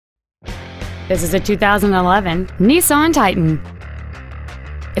This is a 2011 Nissan Titan.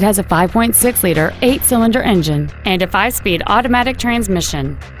 It has a 5.6-liter 8-cylinder engine and a 5-speed automatic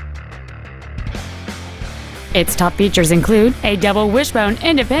transmission. Its top features include a double wishbone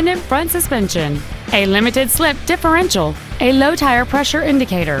independent front suspension, a limited slip differential, a low tire pressure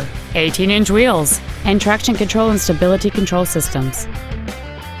indicator, 18-inch wheels, and traction control and stability control systems.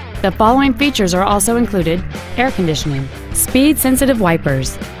 The following features are also included: air conditioning, speed-sensitive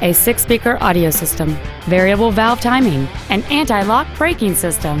wipers, a 6-speaker audio system, variable valve timing, an anti-lock braking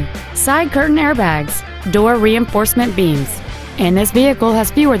system, side curtain airbags, door reinforcement beams, and this vehicle has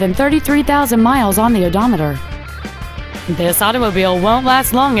fewer than 33,000 miles on the odometer. This automobile won't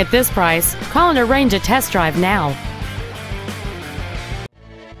last long at this price. Call and arrange a test drive now.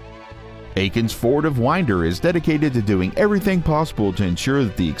 Akins Ford of Winder is dedicated to doing everything possible to ensure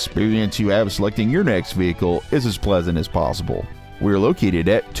that the experience you have selecting your next vehicle is as pleasant as possible. We're located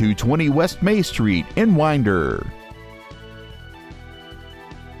at 220 West May Street in Winder.